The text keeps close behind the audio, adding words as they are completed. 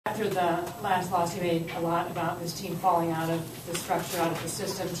after the last loss, you made a lot about this team falling out of the structure, out of the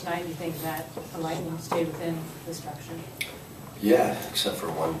system. Tonight, you think that the Lightning stayed within the structure? Yeah, except for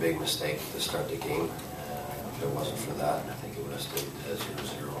one big mistake to start the game. If it wasn't for that, I think it would have stayed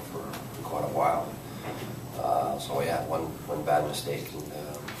 0-0 for quite a while. So yeah, one bad mistake,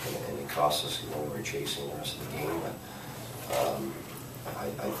 and it cost us. We were chasing the rest of the game, but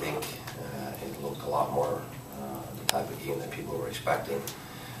I think it looked a lot more the type of game that people were expecting.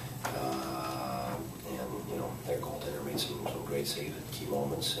 And their goaltender made some great saves at key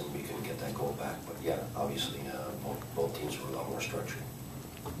moments, and we couldn't get that goal back. But yeah, obviously both teams were a lot more structured.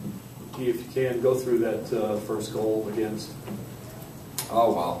 If you can go through that first goal against.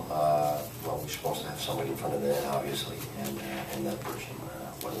 Oh well, we're supposed to have somebody in front of the net, obviously, and that person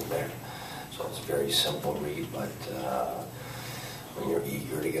wasn't there. So it's a very simple read, but when you're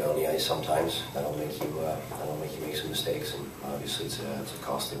eager to get on the ice, sometimes that'll make you make some mistakes, and obviously it's a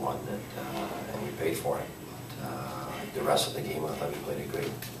costly one, and we paid for it. But, the rest of the game, I thought we played a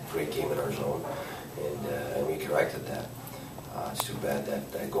great game in our zone, and we corrected that. It's too bad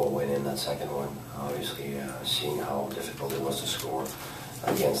that goal went in, that second one. Obviously, seeing how difficult it was to score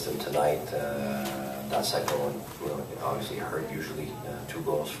against them tonight, that second one, obviously hurt. Usually 2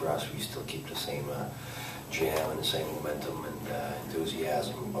 goals for us. We still keep the same jam and the same momentum and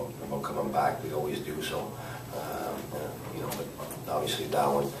enthusiasm about coming back. We always do so. But obviously that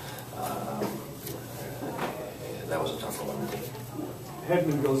one, that was a tougher one to take.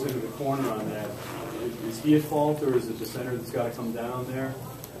 Hedman goes into the corner on that. Is he at fault, or is it the center that's got to come down there?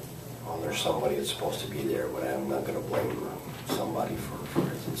 Well, there's somebody that's supposed to be there, but I'm not going to blame somebody for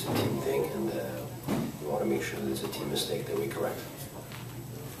it. It's a team thing, and we want to make sure that it's a team mistake that we correct.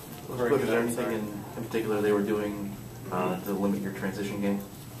 Was there anything in particular they were doing to limit your transition game?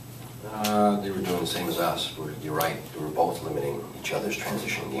 They were doing the same as us. You're right. They were both limiting each other's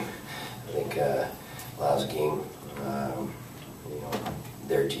transition game. I think last game,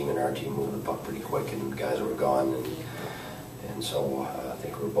 their team and our team moved the puck pretty quick, and guys were gone, and so I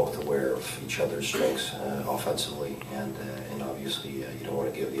think we're both aware of each other's strengths offensively, and obviously you don't want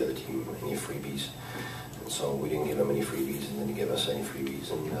to give the other team any freebies, and so we didn't give them any freebies, and then they give us any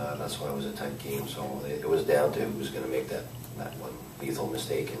freebies, and that's why it was a tight game. So it was down to who was going to make that one lethal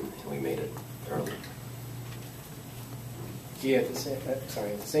mistake, and we made it early. Yeah, at the same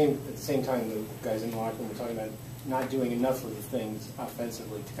time, the guys in the locker room were talking about not doing enough of the things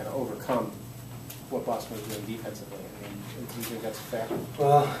offensively to kind of overcome what Boston was doing defensively. I mean, do you think that's fair?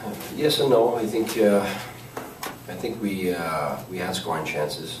 Well, yes and no. I think we had scoring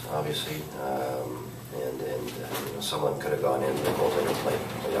chances, obviously, and some of them could have gone in. The goaltender played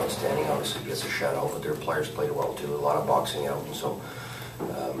outstanding. Obviously, gets a shutout, but their players played well too. A lot of boxing out, and so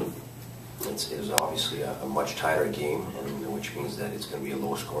it was obviously a much tighter game, and which means that it's going to be a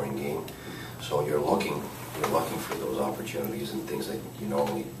low-scoring game. So you're looking for those opportunities and things that you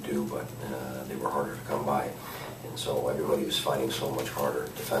normally do, but they were harder to come by. And so everybody was fighting so much harder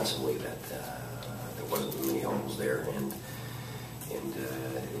defensively that there wasn't many holes there. And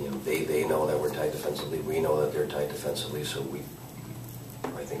they know that we're tight defensively. We know that they're tight defensively. So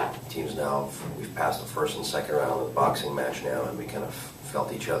I think teams now, we've passed the first and second round of the boxing match now, and we kind of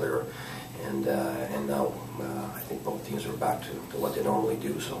felt each other. And now I think both teams are back to what they normally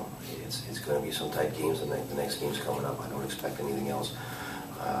do. So it's going to be some tight games, and the next game's coming up. I don't expect anything else.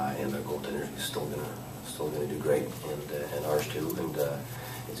 And our goaltender is still going to do great, and ours too. And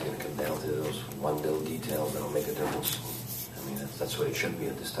it's going to come down to those one little details that'll make a difference. I mean, that's what it should be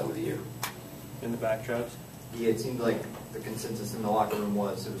at this time of the year. In the back, Travis? Yeah, it seemed like the consensus in the locker room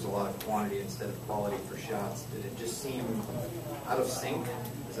was there was a lot of quantity instead of quality for shots. Did it just seem out of sync?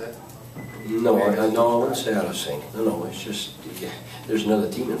 Is that? No, I wouldn't say out of sync. No, it's just there's another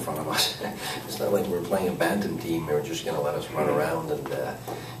team in front of us. It's not like we're playing a bantam team. They're just going to let us run around and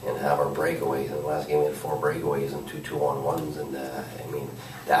have our breakaways. In the last game, we had 4 breakaways and 2 2-on-1s, and I mean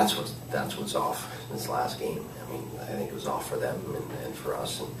that's what's off this last game. I mean, I think it was off for them and for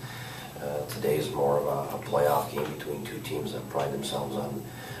us. And today is more of a playoff game between 2 teams that pride themselves on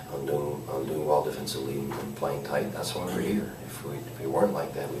doing well defensively and playing tight. That's why we're here. If we weren't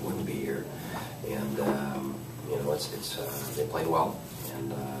like that, we wouldn't be here. And they played well,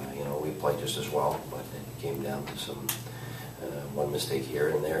 and we played just as well. But it came down to some one mistake here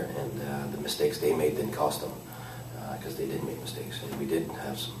and there, and the mistakes they made didn't cost them because they did make mistakes, and we did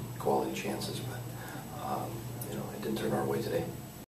have some quality chances, but it didn't turn our way today.